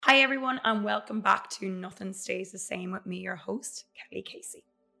Hi, everyone, and welcome back to Nothing Stays the Same with me, your host, Kelly Casey.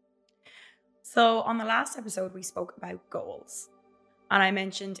 So, on the last episode, we spoke about goals. And I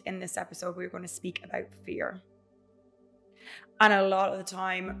mentioned in this episode, we were going to speak about fear. And a lot of the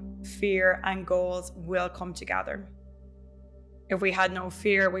time, fear and goals will come together. If we had no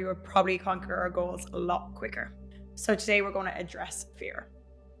fear, we would probably conquer our goals a lot quicker. So, today, we're going to address fear.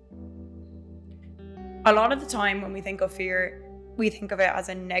 A lot of the time, when we think of fear, we think of it as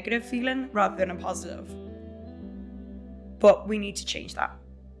a negative feeling rather than a positive. But we need to change that.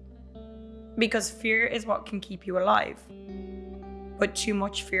 Because fear is what can keep you alive. But too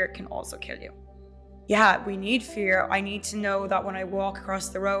much fear can also kill you. Yeah, we need fear. I need to know that when I walk across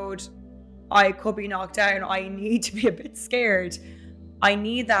the road, I could be knocked down. I need to be a bit scared. I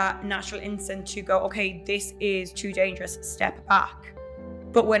need that natural instinct to go, okay, this is too dangerous, step back.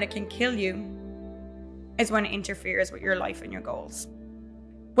 But when it can kill you, is when it interferes with your life and your goals.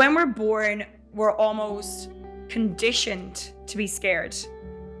 When we're born, we're almost conditioned to be scared.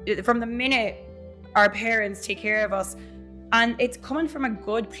 From the minute our parents take care of us, and it's coming from a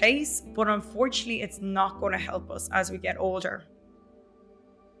good place, but unfortunately, it's not going to help us as we get older.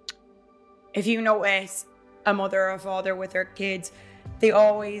 If you notice a mother or a father with their kids, they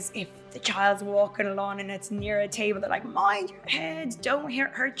always, if the child's walking along and it's near a table, they're like, mind your head, don't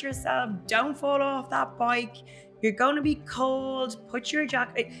hurt yourself, don't fall off that bike, you're going to be cold, put your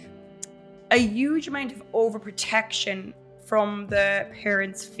jacket. A huge amount of overprotection from the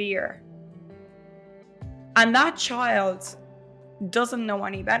parents' fear. And that child doesn't know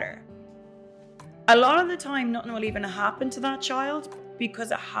any better. A lot of the time, nothing will even happen to that child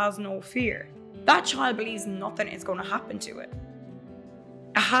because it has no fear. That child believes nothing is going to happen to it.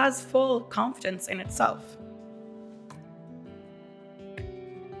 It has full confidence in itself.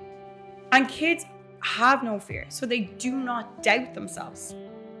 And kids have no fear, so they do not doubt themselves.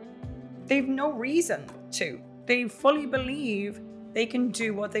 They've no reason to. They fully believe they can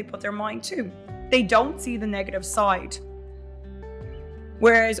do what they put their mind to. They don't see the negative side,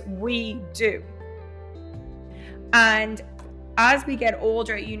 whereas we do. And as we get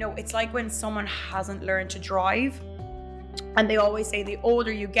older, it's like when someone hasn't learned to drive. And they always say the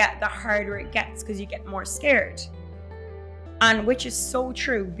older you get, the harder it gets because you get more scared. And which is so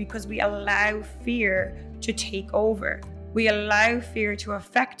true because we allow fear to take over. We allow fear to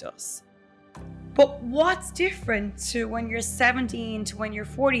affect us. But what's different to when you're 17 to when you're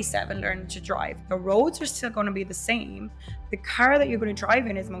 47 learning to drive? The roads are still going to be the same. The car that you're going to drive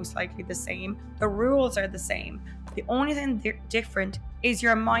in is most likely the same. The rules are the same. The only thing different is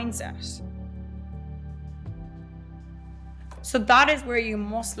your mindset. So that is where you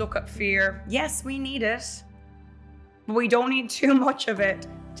must look at fear. Yes, we need it, but we don't need too much of it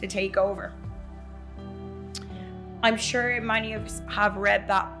to take over. I'm sure many of us have read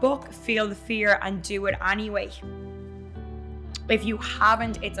that book, Feel the Fear and Do It Anyway. If you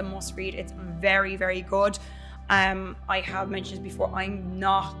haven't, it's a must read. It's very, very good. I have mentioned before, I'm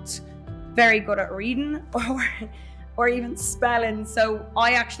not very good at reading or even spelling. So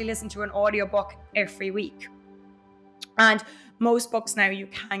I actually listen to an audiobook every week. And most books now you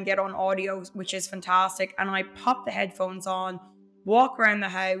can get on audio, which is fantastic. And I pop the headphones on, walk around the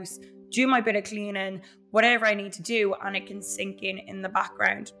house, do my bit of cleaning, whatever I need to do, and it can sink in the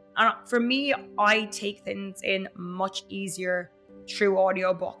background. And for me, I take things in much easier through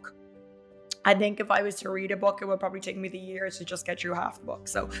audiobook. I think if I was to read a book, it would probably take me the year to just get through half the book.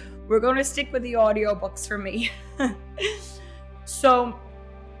 So we're going to stick with the audiobooks for me. So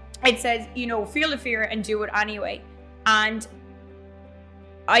it says, feel the fear and do it anyway. And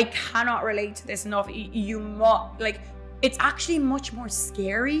I cannot relate to this enough. It's actually much more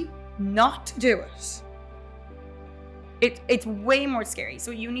scary not to do it. It's way more scary. So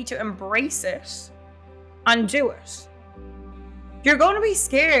you need to embrace it and do it. You're going to be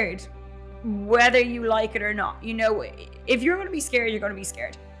scared whether you like it or not. If you're going to be scared, you're going to be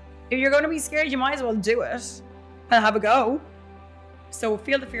scared. If you're going to be scared, you might as well do it and have a go. So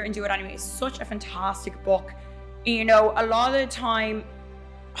Feel the Fear and Do It Anyway is such a fantastic book. A lot of the time,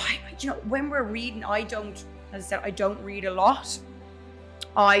 when we're reading, I don't read a lot.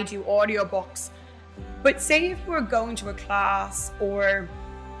 I do audiobooks. But say if you were going to a class or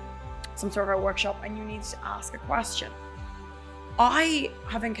some sort of a workshop and you need to ask a question. I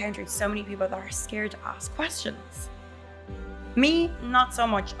have encountered so many people that are scared to ask questions. Me, not so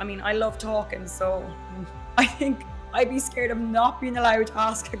much. I love talking, so I think I'd be scared of not being allowed to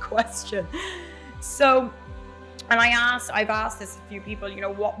ask a question. So, and I've asked this a few people,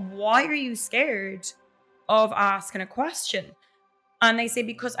 why are you scared of asking a question? And they say,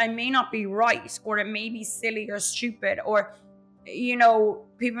 because I may not be right, or it may be silly or stupid, or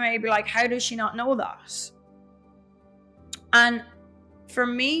people may be like, how does she not know that? And for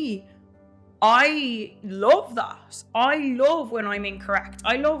me, I love that. I love when I'm incorrect.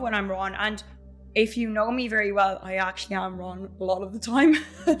 I love when I'm wrong. And if you know me very well, I actually am wrong a lot of the time.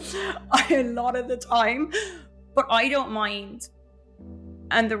 But I don't mind.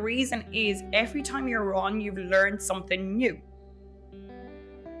 And the reason is, every time you're wrong, you've learned something new.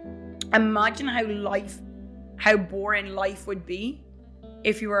 Imagine how boring life would be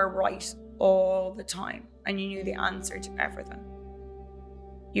if you were right all the time and you knew the answer to everything.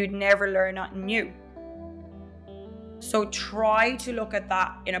 You'd never learn nothing new. So try to look at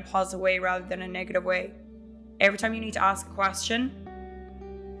that in a positive way rather than a negative way. Every time you need to ask a question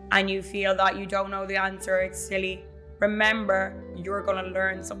and you feel that you don't know the answer, it's silly, remember, you're going to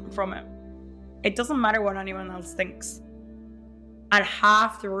learn something from it. It doesn't matter what anyone else thinks. And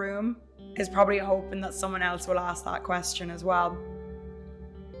half the room is probably hoping that someone else will ask that question as well.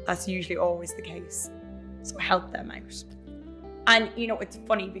 That's usually always the case. So help them out. And it's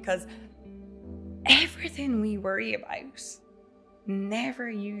funny because everything we worry about never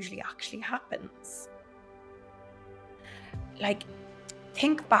usually actually happens. Like,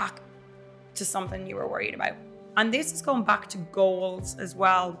 think back to something you were worried about. And this is going back to goals as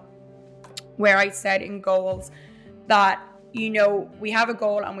well, where I said in goals that, we have a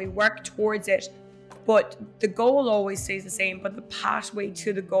goal and we work towards it, but the goal always stays the same, but the pathway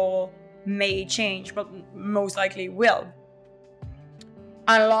to the goal may change, but most likely will.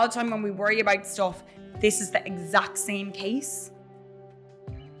 And a lot of time when we worry about stuff, this is the exact same case.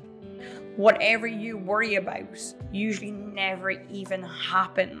 Whatever you worry about usually never even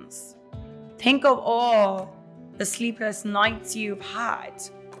happens. Think of all the sleepless nights you've had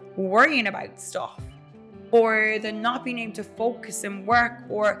worrying about stuff, or the not being able to focus in work,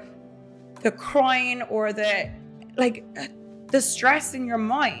 or the crying, or the stress in your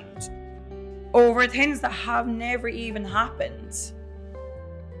mind over things that have never even happened.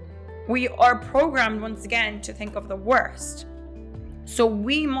 We are programmed once again to think of the worst. So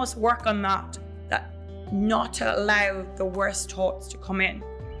we must work on that not to allow the worst thoughts to come in.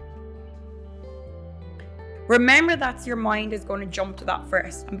 Remember that your mind is going to jump to that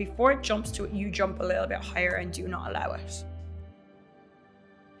first. And before it jumps to it, you jump a little bit higher and do not allow it.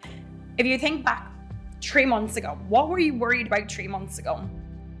 If you think back 3 months ago, what were you worried about 3 months ago?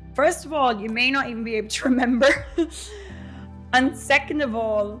 First of all, you may not even be able to remember. And second of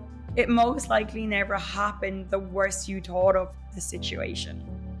all, it most likely never happened the worst you thought of the situation.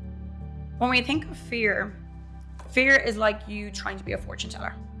 When we think of fear is like you trying to be a fortune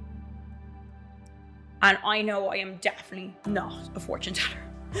teller. And I know I am definitely not a fortune teller,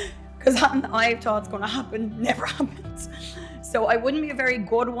 because something I thought is going to happen never happens. So I wouldn't be a very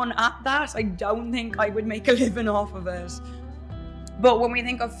good one at that. I don't think I would make a living off of it. But when we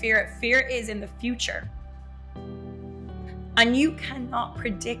think of fear is in the future. And you cannot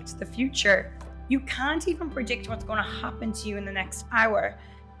predict the future. You can't even predict what's going to happen to you in the next hour,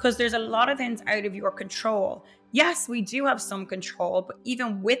 because there's a lot of things out of your control. Yes, we do have some control, but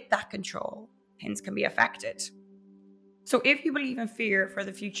even with that control, things can be affected. So if you believe in fear for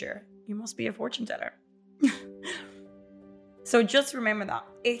the future, you must be a fortune teller. So just remember that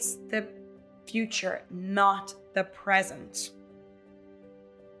it's the future, not the present.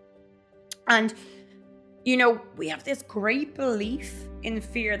 And we have this great belief in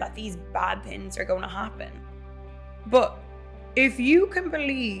fear that these bad things are going to happen. But if you can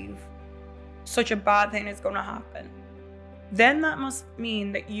believe such a bad thing is going to happen, then that must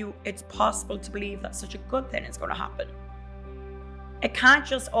mean that it's possible to believe that such a good thing is going to happen. It can't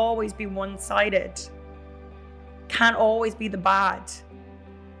just always be one-sided. Can't always be the bad.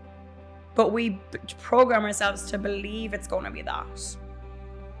 But we program ourselves to believe it's going to be that.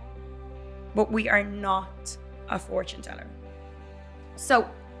 But we are not a fortune teller. So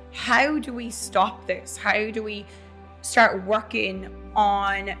how do we stop this? How do we start working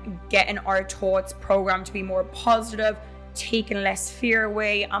on getting our thoughts programmed to be more positive, taking less fear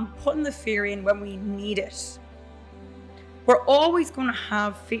away, and putting the fear in when we need it? We're always going to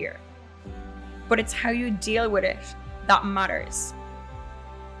have fear, but it's how you deal with it that matters.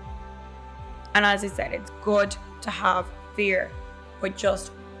 And as I said, it's good to have fear, but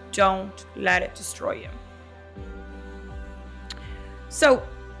just don't let it destroy you. So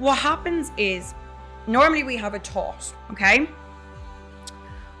what happens is, normally we have a thought, okay?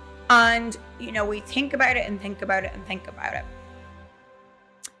 And, we think about it and think about it and think about it.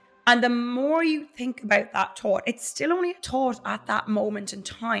 And the more you think about that thought, it's still only a thought at that moment in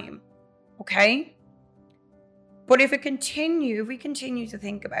time, okay? But if we continue to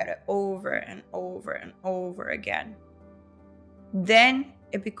think about it over and over and over again, then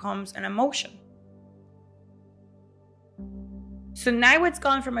it becomes an emotion. So now it's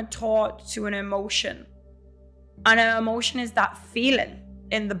gone from a thought to an emotion. And an emotion is that feeling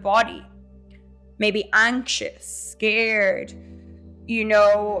in the body. Maybe anxious, scared,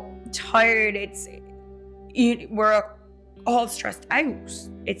 tired. We're all stressed out.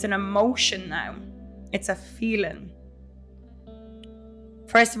 It's an emotion now. It's a feeling.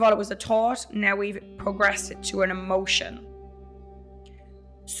 First of all, it was a thought. Now we've progressed it to an emotion.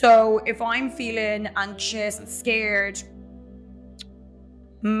 So if I'm feeling anxious and scared,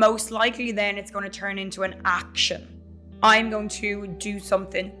 most likely then it's going to turn into an action. I'm going to do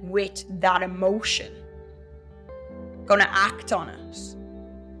something with that emotion. Going to act on it.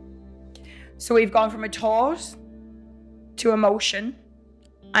 So we've gone from a thought to emotion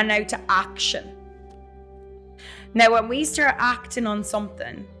and now to action. Now when we start acting on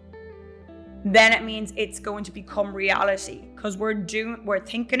something, then it means it's going to become reality, because we're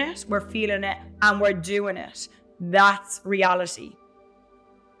thinking it, we're feeling it, and we're doing it. That's reality.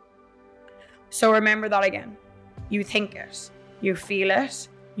 So remember that again. You think it, you feel it,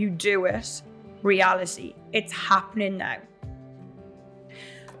 you do it, reality. It's happening now.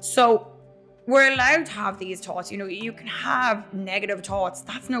 So we're allowed to have these thoughts. You can have negative thoughts.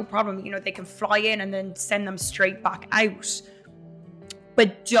 That's no problem. They can fly in and then send them straight back out.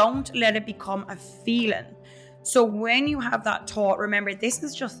 But don't let it become a feeling. So when you have that thought, remember, this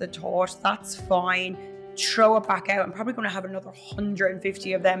is just a thought. That's fine. Throw it back out. I'm probably going to have another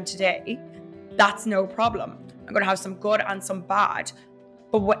 150 of them today. That's no problem. I'm going to have some good and some bad.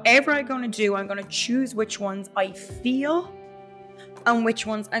 But whatever I'm going to do, I'm going to choose which ones I feel and which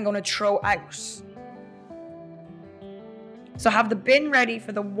ones I'm going to throw out. So have the bin ready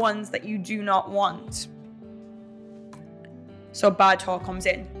for the ones that you do not want. So bad thought comes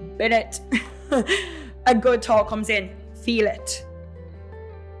in, bin it. A good thought comes in, feel it.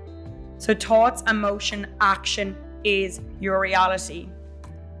 So thoughts, emotion, action is your reality.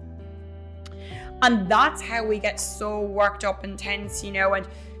 And that's how we get so worked up and tense, and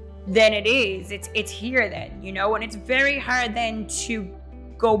then it's here then, and it's very hard then to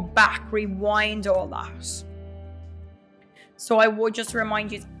go back, rewind all that. So I would just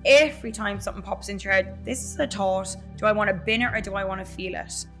remind you, every time something pops into your head, this is a thought. Do I want to bin it or do I want to feel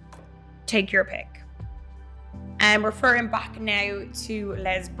it? Take your pick. And referring back now to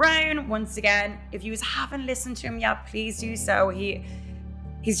Les Brown, once again, if you haven't listened to him yet, please do so.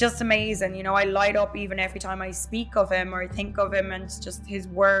 He's just amazing. I light up even every time I speak of him or think of him, and just his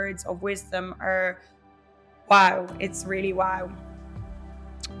words of wisdom are wow. It's really wow.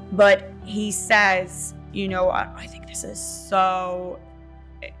 But he says, I think this is so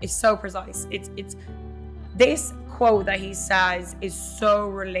precise. It's this quote that he says is so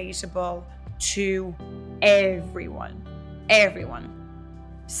relatable to everyone.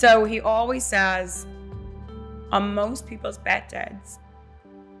 So he always says, on most people's deathbeds,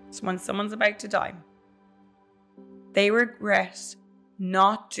 it's when someone's about to die, they regret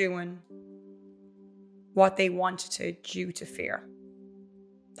not doing what they wanted to due to fear.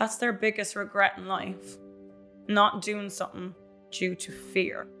 That's their biggest regret in life. Not doing something due to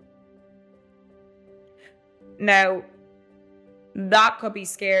fear. Now, that could be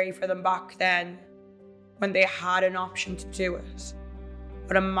scary for them back then when they had an option to do it.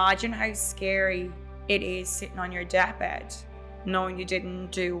 But imagine how scary it is sitting on your deathbed knowing you didn't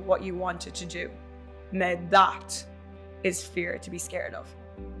do what you wanted to do. Now that is fear to be scared of.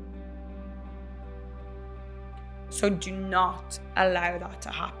 So do not allow that to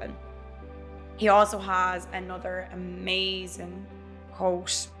happen. He also has another amazing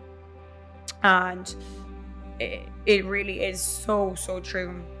quote, and it really is so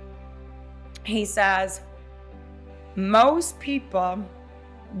true. He says, most people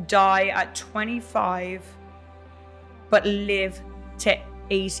die at 25 but live to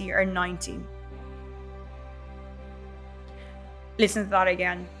 80 or 90. Listen to that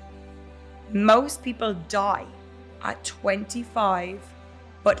again. Most people die at 25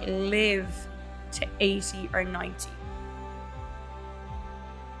 but live to 80 or 90.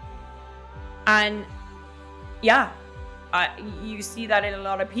 And yeah, you see that in a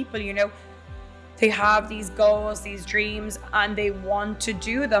lot of people, they have these goals, these dreams, and they want to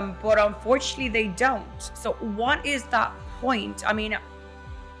do them, but unfortunately they don't. So what is that point? I mean,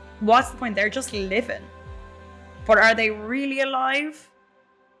 what's the point? They're just living. But are they really alive?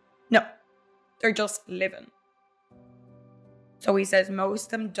 No, they're just living. So he says most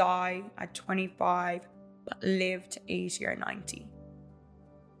of them die at 25, but live to 80 or 90.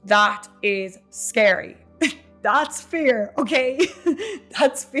 That is scary. That's fear, okay?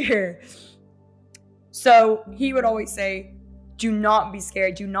 That's fear. So he would always say, Do not be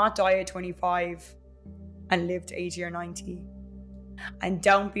scared. Do not die at 25 and live to 80 or 90. And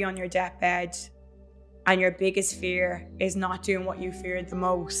don't be on your deathbed and your biggest fear is not doing what you feared the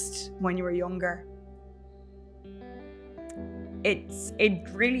most when you were younger. It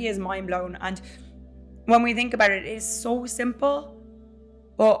really is mind-blowing. And when we think about it, it is so simple,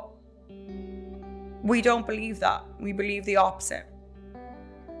 but we don't believe that. We believe the opposite.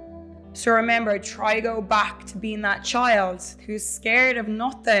 So remember, try to go back to being that child who's scared of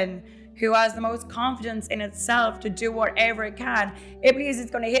nothing, who has the most confidence in itself to do whatever it can. It believes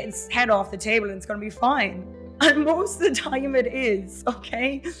it's going to hit its head off the table and it's going to be fine. And most of the time it is,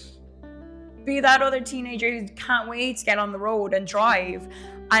 okay? Be that other teenager who can't wait to get on the road and drive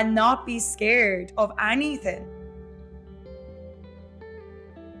and not be scared of anything.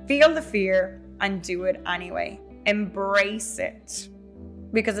 Feel the fear and do it anyway. Embrace it.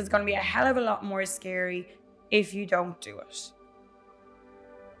 Because it's going to be a hell of a lot more scary if you don't do it.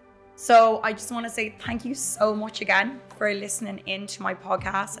 So I just want to say thank you so much again for listening in to my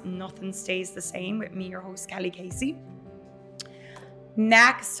podcast, Nothing Stays the Same, with me, your host, Kelly Casey.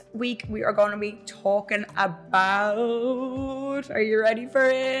 Next week, we are going to be talking about, are you ready for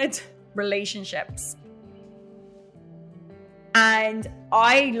it? Relationships. And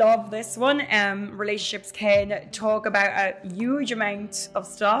I love this one. Relationships can talk about a huge amount of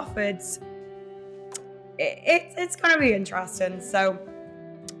stuff. It's going to be interesting. So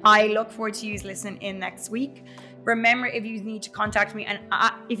I look forward to you listening in next week. Remember, if you need to contact me and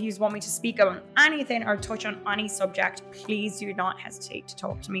if you want me to speak on anything or touch on any subject, please do not hesitate to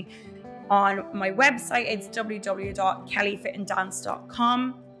talk to me. On my website, it's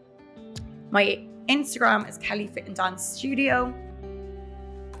www.kellyfitanddance.com. My Instagram is Kelly Fit and Dance Studio.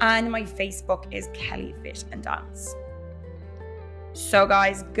 And my Facebook is Kelly Fit and Dance. So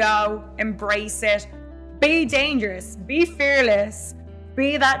guys, go, embrace it. Be dangerous, be fearless.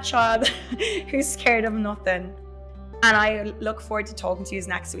 Be that child who's scared of nothing. And I look forward to talking to you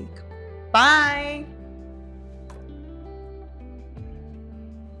next week. Bye.